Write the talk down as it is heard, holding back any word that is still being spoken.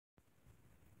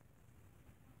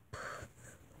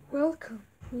Welcome.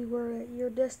 You are at your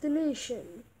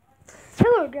destination.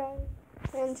 Hello, guys.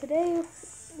 And today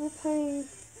we're playing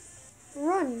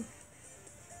Run.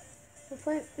 We're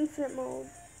playing Infinite Mode.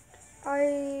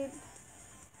 I'm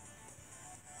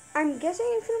guessing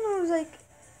Infinite Mode is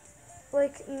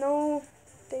like no,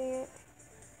 dang it,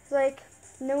 like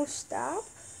no stop,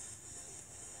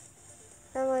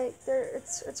 and like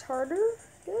it's harder. I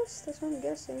guess that's what I'm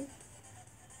guessing.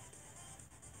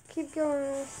 Keep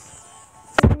going with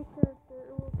the new character. It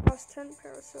will cost 10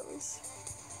 paracels.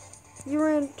 You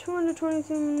ran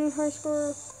 222 new high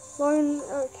score. Login.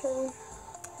 Okay.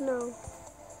 No.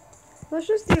 Let's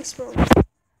just do experiment.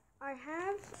 I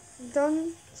have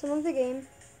done some of the game.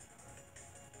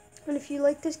 And if you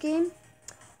like this game,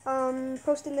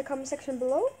 post in the comment section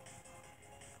below.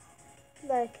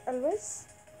 Like always.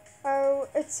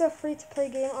 It's a free to play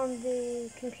game on the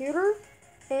computer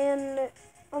and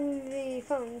on the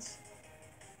phones.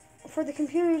 For the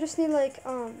computer, you just need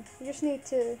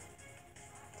to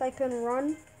type in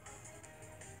run.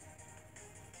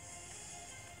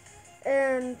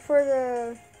 And for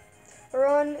the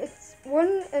run, it's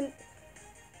one, and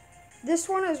this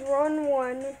one is run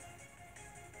 1.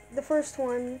 The first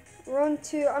one, run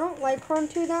 2. I don't like run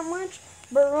 2 that much,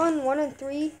 but run 1 and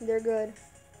 3, they're good.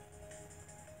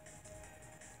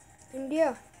 And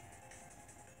yeah,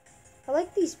 I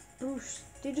like these boosts.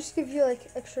 They just give you like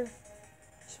extra,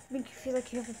 just make you feel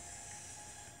like you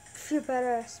feel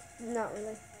badass. Not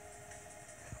really.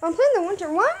 I'm playing the winter.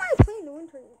 Why am I playing the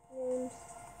winter games?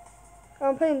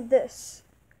 I'm playing this.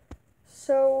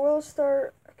 So we'll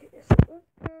start. Okay, so let's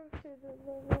go to the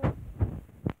level.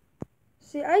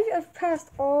 See, I've passed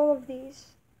all of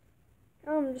these.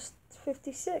 I'm just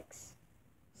 56.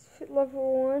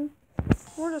 Level 1.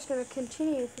 We're just gonna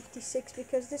continue 56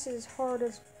 because this is hard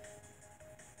as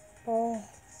balls.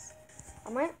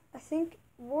 I think.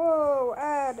 Whoa!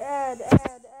 Add.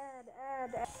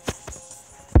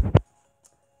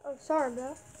 Oh, sorry,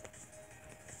 Beth.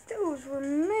 Those were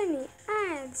many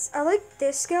ads. I like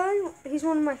this guy. He's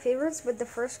one of my favorites, but the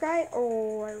first guy,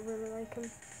 oh, I really like him.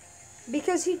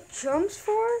 Because he jumps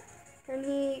far, and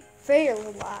he fails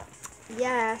a lot.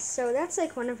 Yeah, so that's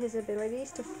like one of his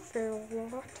abilities, to fail a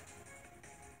lot.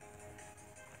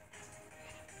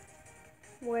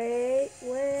 Wait.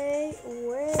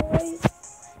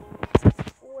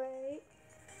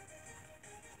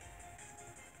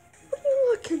 What are you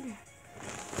looking at?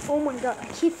 Oh my god, I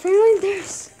keep failing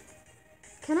this.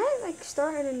 Can I like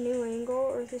start at a new angle,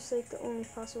 or is this like the only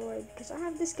possible way? Because I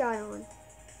have this guy on.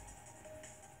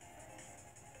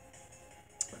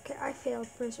 Okay, I failed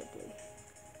principally.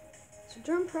 So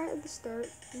jump right at the start.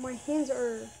 My hands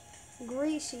are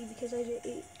greasy because I just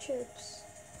ate chips.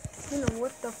 You know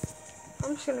what the?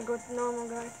 I'm just gonna go with the normal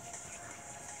guy.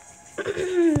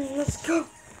 Let's go.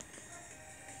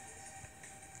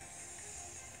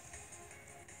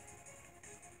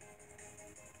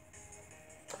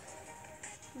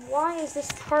 Why is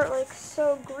this part like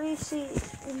so greasy?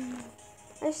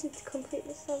 I just need to complete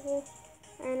this level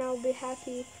and I'll be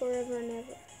happy forever and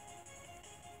ever. I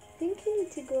think you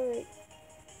need to go like,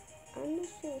 I'm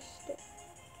just gonna stop.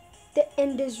 The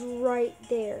end is right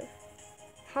there.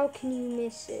 How can you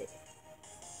miss it?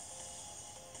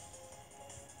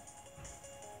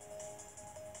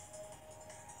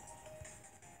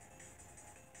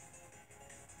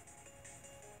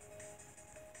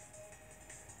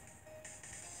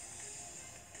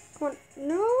 Come on,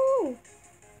 no!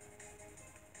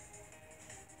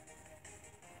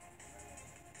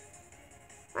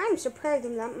 I'm surprised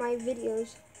that my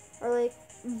videos are like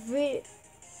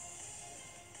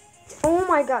oh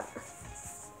my god.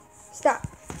 Stop.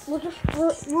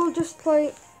 We'll just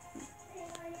play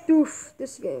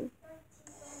this game.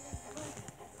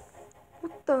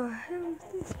 What the hell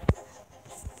is this?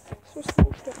 So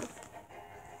stupid.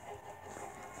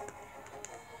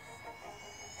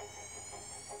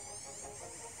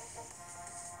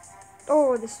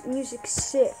 Oh, this music's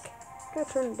sick. Gotta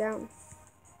turn it down.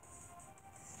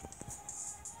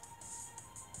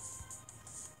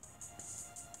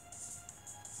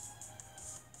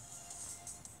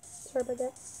 Sorry about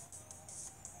that.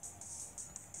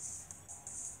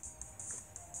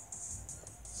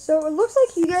 So it looks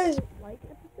like you guys like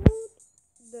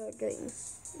the game.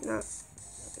 Not.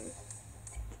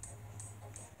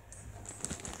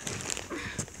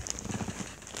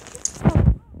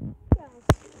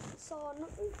 Saw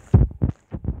nothing.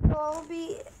 So I'll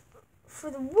be for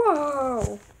the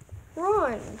whoa.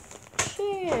 Run.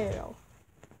 Chill.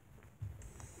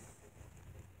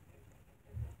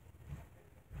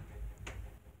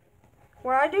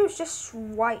 What I do is just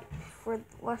swipe for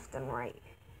left and right.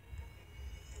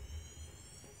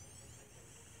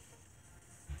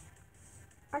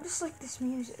 I just like this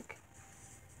music.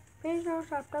 Please don't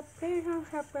stop, please don't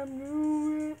stop,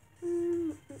 do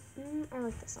it. I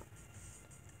like this song.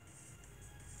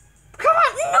 Come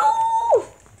on, no!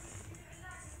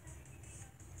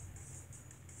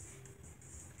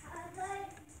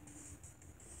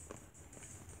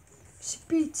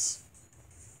 Beats.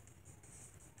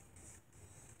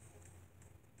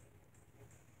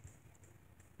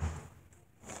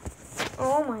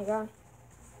 Oh my god.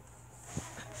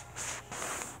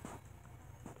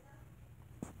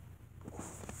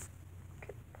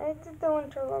 I did the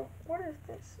winter low. What is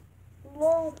this?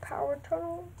 Low power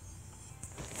tunnel.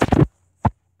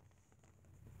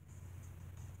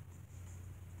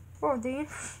 Oh, dude.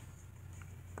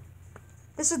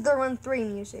 This is the Run 3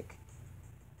 music.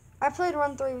 I played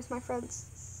Run 3 with my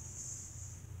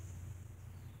friends.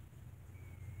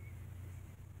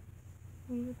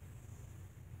 Weird.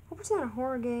 Hope it's not a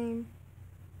horror game.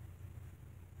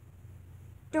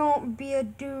 Don't be a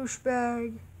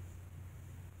douchebag.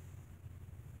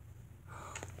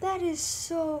 That is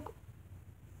so...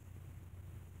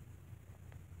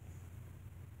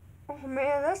 Oh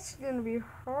man, that's gonna be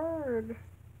hard.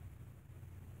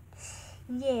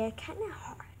 Yeah, kinda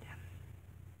hard.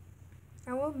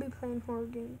 I will be playing horror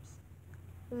games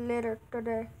later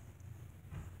today.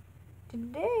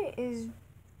 Today is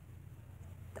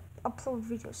the upload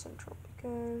video central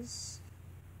because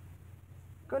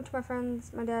going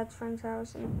to my dad's friend's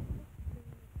house and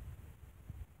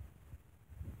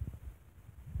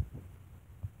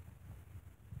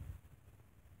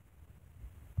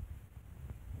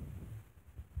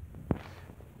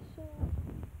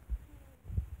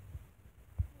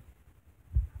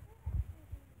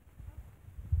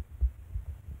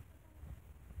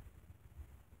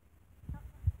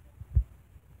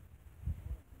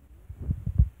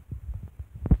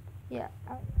yeah.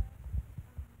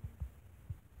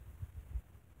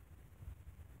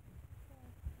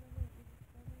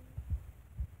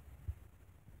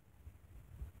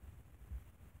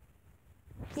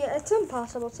 Yeah, it's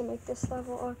impossible to make this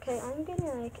level. Okay, I'm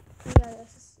gonna like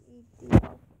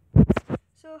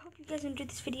So I hope you guys enjoyed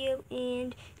this video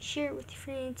and share it with your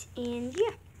friends and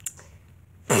yeah.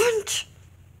 Punch!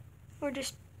 Or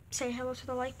just say hello to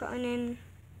the like button and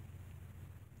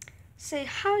say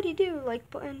how do you do like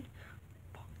button.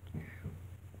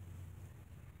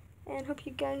 And hope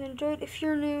you guys enjoyed. If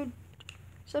you're new,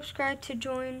 subscribe to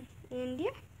join. And yeah,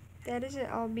 that is it.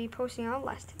 I'll be posting on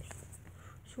last today.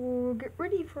 So get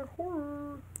ready for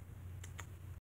horror.